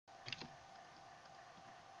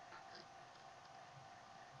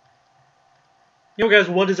Yo guys,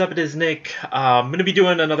 what is up? It is Nick. I'm going to be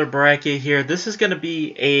doing another bracket here. This is going to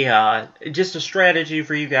be a just a strategy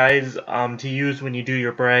for you guys to use when you do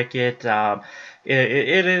your bracket.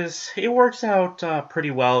 It works out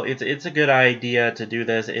pretty well. It's a good idea to do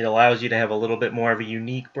this. It allows you to have a little bit more of a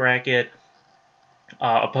unique bracket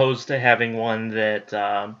opposed to having one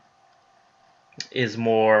that is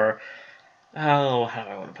more, oh, how do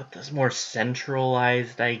I want to put this? More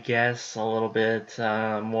centralized, I guess, a little bit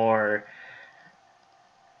more.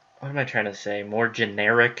 What am I trying to say? More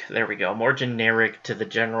generic. There we go. More generic to the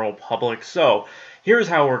general public. So here's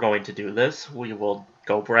how we're going to do this. We will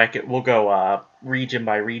go bracket. We'll go region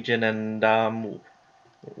by region, and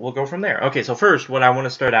we'll go from there. Okay. So first, what I want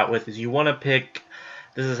to start out with is you want to pick.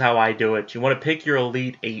 This is how I do it. You want to pick your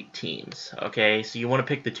Elite 8 teams. Okay. So you want to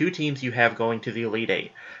pick the two teams you have going to the Elite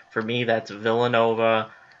 8. For me, that's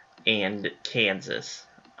Villanova and Kansas.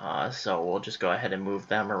 So we'll just go ahead and move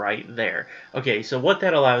them right there. Okay, so what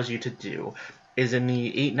that allows you to do is in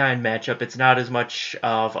the 8-9 matchup, it's not as much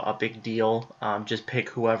of a big deal. Just pick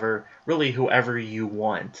whoever you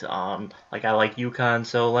want. Like I like UConn,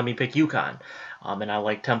 so let me pick UConn. And I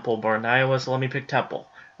like Temple Born Iowa, so let me pick Temple.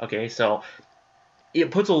 Okay, so it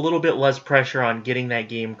puts a little bit less pressure on getting that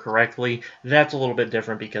game correctly. That's a little bit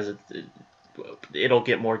different because it'll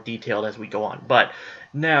get more detailed as we go on. But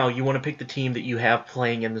now you want to pick the team that you have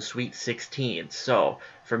playing in the Sweet 16. So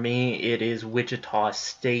for me, it is Wichita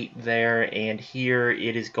State there, and here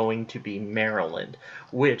it is going to be Maryland,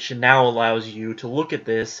 which now allows you to look at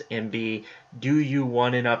this and be, do you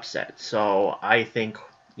want an upset? So I think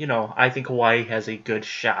Hawaii has a good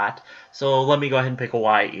shot. So let me go ahead and pick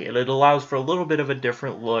Hawaii. It allows for a little bit of a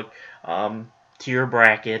different look to your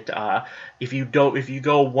bracket. If you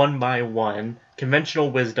go one by one,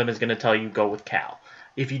 conventional wisdom is going to tell you go with Cal.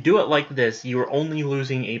 If you do it like this, you are only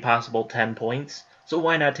losing a possible 10 points. So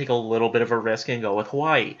why not take a little bit of a risk and go with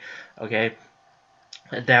Hawaii? Okay.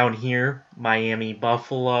 Down here, Miami,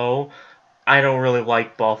 Buffalo. I don't really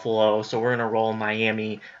like Buffalo, so we're going to roll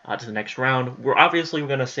Miami to the next round. We're obviously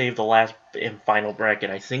going to save the last and final bracket,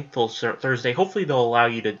 I think, till Thursday. Hopefully they'll allow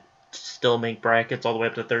you to still make brackets all the way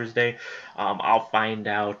up to Thursday. I'll find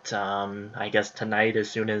out, I guess, tonight as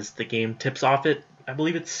soon as the game tips off at, I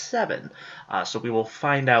believe it's 7. So we will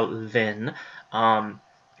find out then.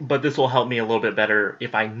 But this will help me a little bit better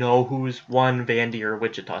if I know who's won Vandy or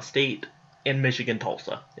Wichita State and Michigan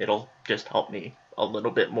Tulsa. It'll just help me a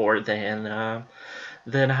little bit more than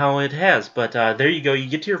how it has. But there you go. You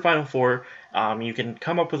get to your Final Four. You can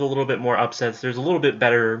come up with a little bit more upsets. There's a little bit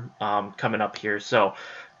better coming up here. So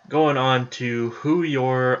going on to who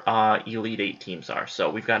your Elite 8 teams are.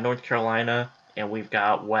 So we've got North Carolina and we've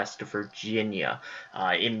got West Virginia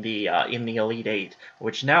in the Elite 8,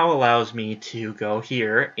 which now allows me to go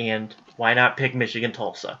here and why not pick Michigan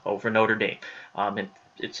Tulsa over Notre Dame? And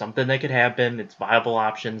it's something that could happen. It's a viable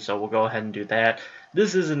option, so we'll go ahead and do that.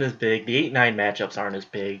 This isn't as big. The 8-9 matchups aren't as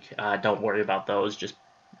big. Don't worry about those.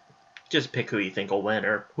 Just pick who you think will win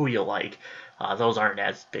or who you like. Those aren't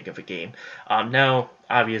as big of a game. Now,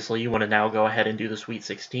 obviously, you want to now go ahead and do the Sweet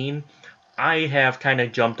 16. I have kind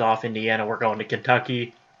of jumped off Indiana. We're going to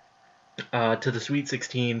Kentucky to the Sweet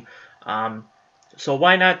 16. So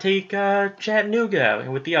why not take Chattanooga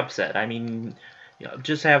with the upset? I mean,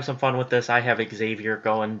 just have some fun with this. I have Xavier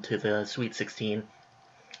going to the Sweet 16.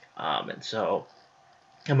 And so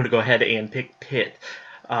I'm going to go ahead and pick Pitt.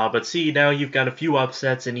 But see, now you've got a few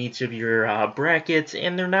upsets in each of your brackets,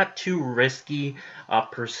 and they're not too risky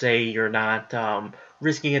per se. You're not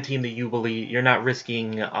risking a team that you believe. You're not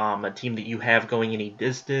risking a team that you have going any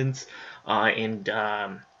distance, and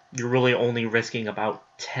you're really only risking about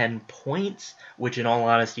 10 points, which in all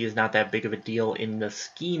honesty is not that big of a deal in the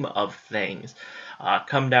scheme of things.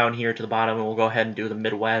 Come down here to the bottom, and we'll go ahead and do the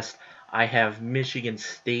Midwest. I have Michigan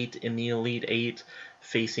State in the Elite 8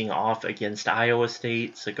 facing off against Iowa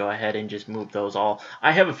State, so go ahead and just move those all.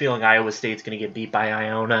 I have a feeling Iowa State's going to get beat by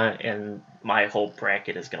Iona, and my whole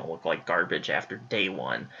bracket is going to look like garbage after day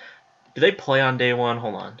 1. Do they play on day 1?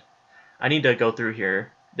 Hold on. I need to go through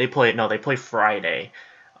here. They play Friday.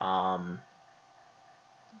 Wait,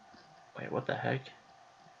 what the heck?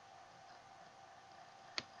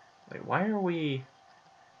 Wait, why are we...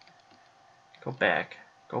 Go back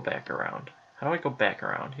around. How do I go back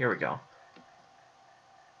around? Here we go.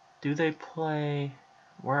 Do they play...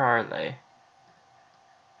 Where are they?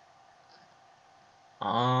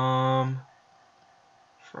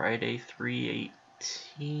 Friday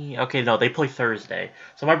 3/18. Okay, no, they play Thursday.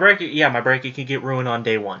 So my bracket can get ruined on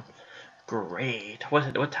day 1. Great.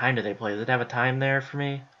 What time do they play? Does it have a time there for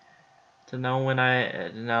me to know when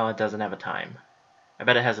no, it doesn't have a time. I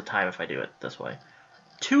bet it has a time if I do it this way.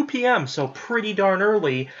 2 p.m., so pretty darn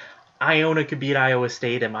early, Iona could beat Iowa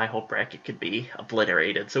State, and my whole bracket could be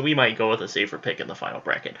obliterated. So we might go with a safer pick in the final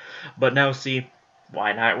bracket. But now see,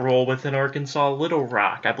 why not roll with an Arkansas Little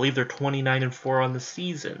Rock? I believe they're 29-4 on the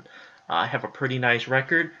season. Have a pretty nice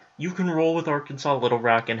record. You can roll with Arkansas Little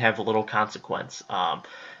Rock and have a little consequence.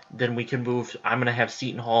 Then we can move. I'm going to have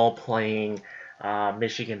Seton Hall playing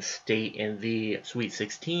Michigan State in the Sweet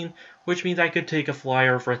 16, which means I could take a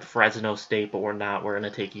flyer for Fresno State, but we're not. We're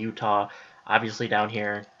going to take Utah. Obviously down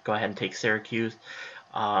here, go ahead and take Syracuse.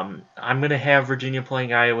 I'm going to have Virginia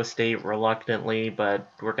playing Iowa State reluctantly,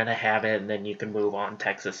 but we're going to have it, and then you can move on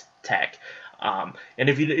Texas Tech. And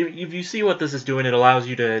if you see what this is doing, it allows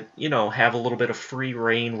you to, have a little bit of free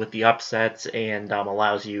reign with the upsets, and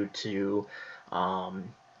allows you to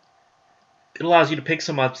pick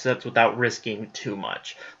some upsets without risking too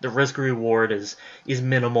much. The risk reward is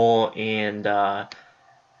minimal, and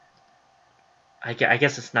I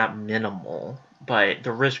guess it's not minimal, but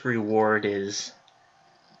the risk reward is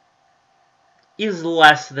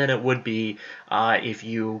less than it would be if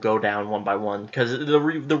you go down one by one, because the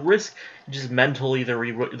risk, just mentally, the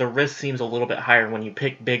risk seems a little bit higher when you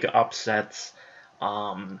pick big upsets.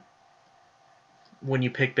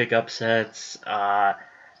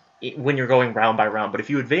 When you're going round by round, but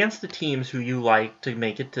if you advance the teams who you like to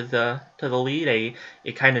make it to the Elite Eight,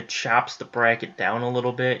 it kind of chops the bracket down a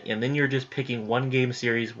little bit, and then you're just picking one game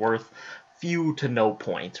series worth few to no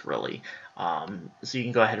points, really. So you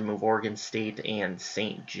can go ahead and move Oregon State and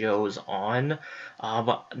St. Joe's on.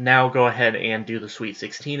 Now go ahead and do the Sweet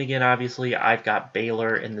 16 again, obviously. I've got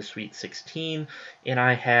Baylor in the Sweet 16, and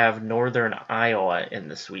I have Northern Iowa in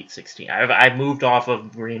the Sweet 16. I've moved off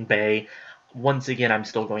of Green Bay. Once again, I'm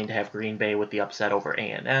still going to have Green Bay with the upset over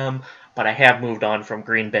A&M, but I have moved on from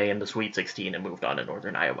Green Bay in the Sweet 16 and moved on to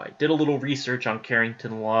Northern Iowa. I did a little research on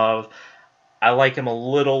Carrington Love. I like him a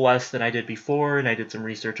little less than I did before, and I did some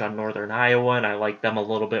research on Northern Iowa, and I like them a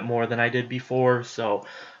little bit more than I did before, so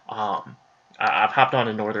I've hopped on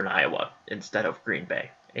to Northern Iowa instead of Green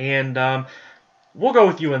Bay. And we'll go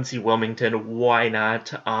with UNC Wilmington. Why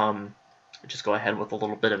not? Just go ahead with a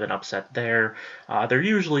little bit of an upset there. There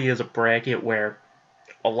usually is a bracket where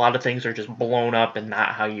a lot of things are just blown up and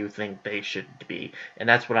not how you think they should be. And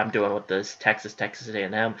that's what I'm doing with this Texas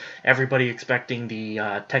A&M. Everybody expecting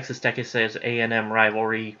the Texas A&M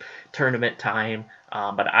rivalry tournament time.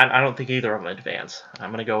 But I don't think either of them advance. I'm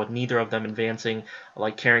going to go with neither of them advancing. I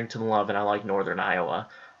like Carrington Love and I like Northern Iowa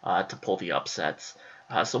to pull the upsets.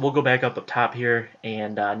 So we'll go back up top here,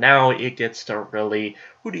 and now it gets to really,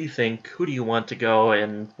 who do you think? Who do you want to go?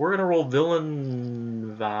 And we're going to roll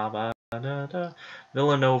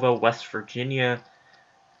Villanova, West Virginia,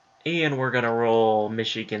 and we're going to roll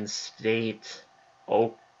Michigan State,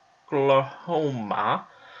 Oklahoma.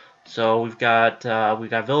 So we've got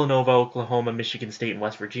Villanova, Oklahoma, Michigan State, and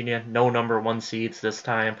West Virginia. No number 1 seeds this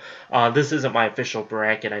time. This isn't my official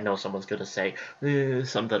bracket. I know someone's going to say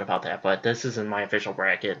something about that, but this isn't my official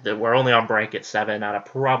bracket. We're only on bracket 7 out of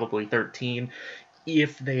probably 13,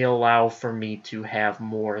 if they allow for me to have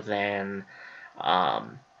more than,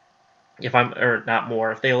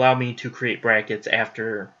 if they allow me to create brackets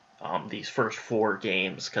after these first 4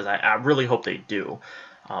 games, because I really hope they do.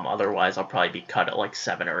 Otherwise, I'll probably be cut at like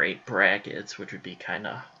 7 or 8 brackets, which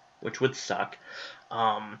would suck.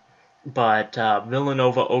 But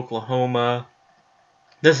Villanova, Oklahoma,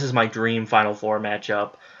 this is my dream Final Four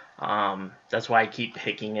matchup. That's why I keep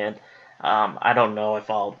picking it. I don't know if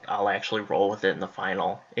I'll actually roll with it in the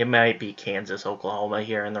final. It might be Kansas, Oklahoma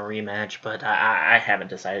here in the rematch, but I haven't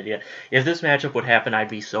decided yet. If this matchup would happen, I'd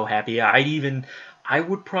be so happy. I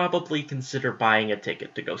would probably consider buying a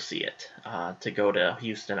ticket to go see it, to go to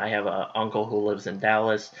Houston. I have an uncle who lives in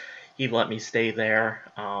Dallas. He'd let me stay there,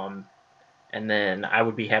 and then I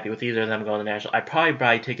would be happy with either of them going to the National. I'd probably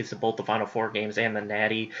buy tickets to both the Final Four games and the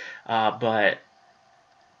Natty, but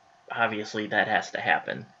obviously that has to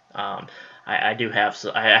happen. I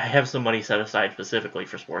have some money set aside specifically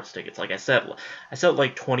for sports tickets. Like I set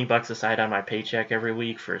like $20 aside on my paycheck every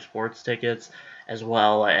week for sports tickets, as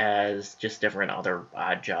well as just different other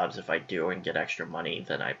odd jobs. If I do and get extra money,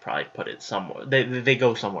 then I probably put it somewhere. They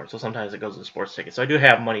go somewhere, so sometimes it goes to sports tickets. So I do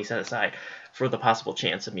have money set aside for the possible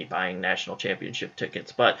chance of me buying national championship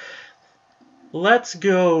tickets. But let's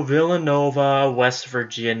go Villanova, West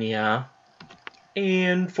Virginia,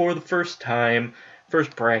 and for the first time,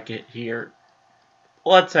 first bracket here,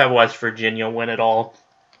 let's have West Virginia win it all.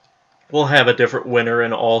 We'll have a different winner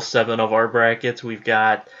in all 7 of our brackets. We've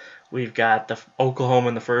got the Oklahoma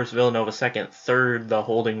in the first, Villanova second, third, the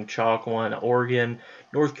holding chalk one, Oregon,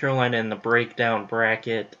 North Carolina in the breakdown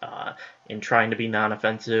bracket, and trying to be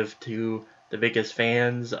non-offensive to the biggest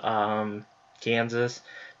fans. Kansas.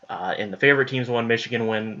 And the favorite teams won. Michigan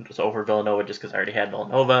wins over Villanova just because I already had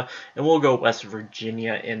Villanova. And we'll go West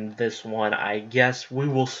Virginia in this one. I guess we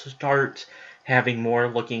will start having more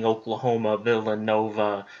looking Oklahoma,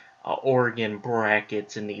 Villanova, Oregon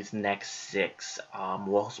brackets in these next 6.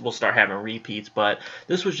 We'll start having repeats, but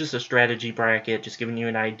this was just a strategy bracket, just giving you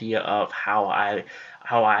an idea of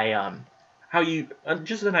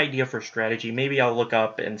just an idea for strategy. Maybe I'll look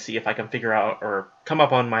up and see if I can figure out or come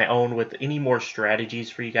up on my own with any more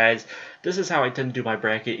strategies for you guys. This is how I tend to do my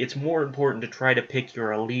bracket. It's more important to try to pick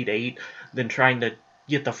your Elite 8 than trying to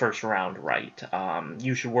get the first round right.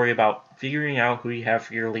 You should worry about figuring out who you have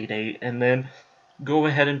for your Elite 8 and then go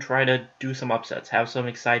ahead and try to do some upsets. Have some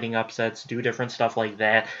exciting upsets, do different stuff like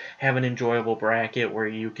that. Have an enjoyable bracket where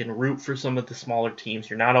you can root for some of the smaller teams.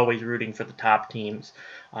 You're not always rooting for the top teams.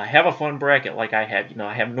 Have a fun bracket like I have.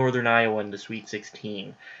 I have Northern Iowa in the Sweet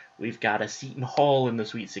 16. We've got a Seton Hall in the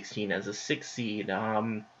Sweet 16 as a 6th seed.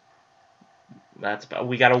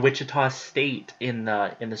 We got a Wichita State in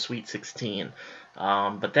the Sweet 16.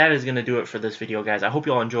 But that is going to do it for this video, guys. I hope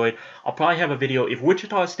you all enjoyed. I'll probably have a video. If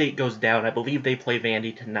Wichita State goes down, I believe they play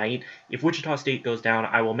Vandy tonight. If Wichita State goes down,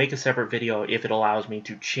 I will make a separate video if it allows me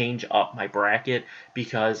to change up my bracket,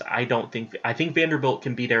 because I think Vanderbilt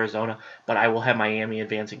can beat Arizona, but I will have Miami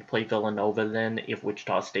advancing to play Villanova then if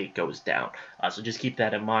Wichita State goes down. So just keep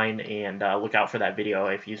that in mind and look out for that video.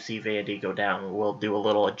 If you see Vandy go down, we'll do a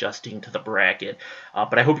little adjusting to the bracket.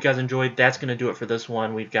 But I hope you guys enjoyed. That's going to do it for this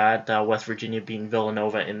one. We've got West Virginia beating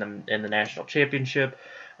Villanova in the national championship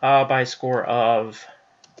by a score of,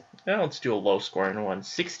 let's do a low scoring one,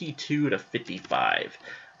 62-55.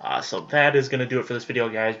 So that is going to do it for this video,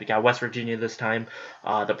 guys. We got West Virginia this time.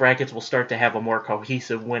 The brackets will start to have a more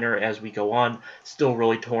cohesive winner as we go on. Still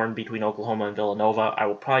really torn between Oklahoma and Villanova. I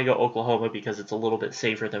will probably go Oklahoma because it's a little bit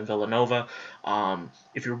safer than Villanova.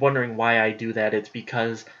 If you're wondering why I do that, it's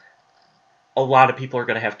because a lot of people are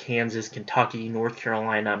going to have Kansas, Kentucky, North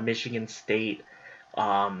Carolina, Michigan State. So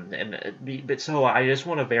I just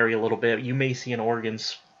want to vary a little bit. You may see an Oregon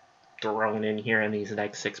thrown in here in these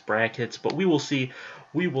next 6 brackets, but we will see.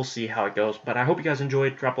 We will see how it goes. But I hope you guys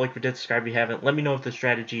enjoyed. Drop a like if you did, subscribe if you haven't. Let me know if the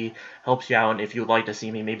strategy helps you out, and if you'd like to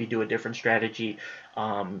see me maybe do a different strategy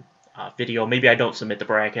video. Maybe I don't submit the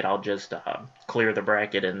bracket. I'll just clear the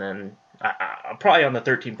bracket, and then probably on the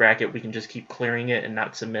 13th bracket we can just keep clearing it and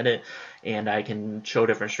not submit it, and I can show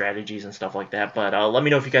different strategies and stuff like that. But let me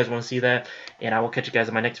know if you guys want to see that, and I will catch you guys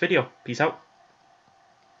in my next video. Peace out.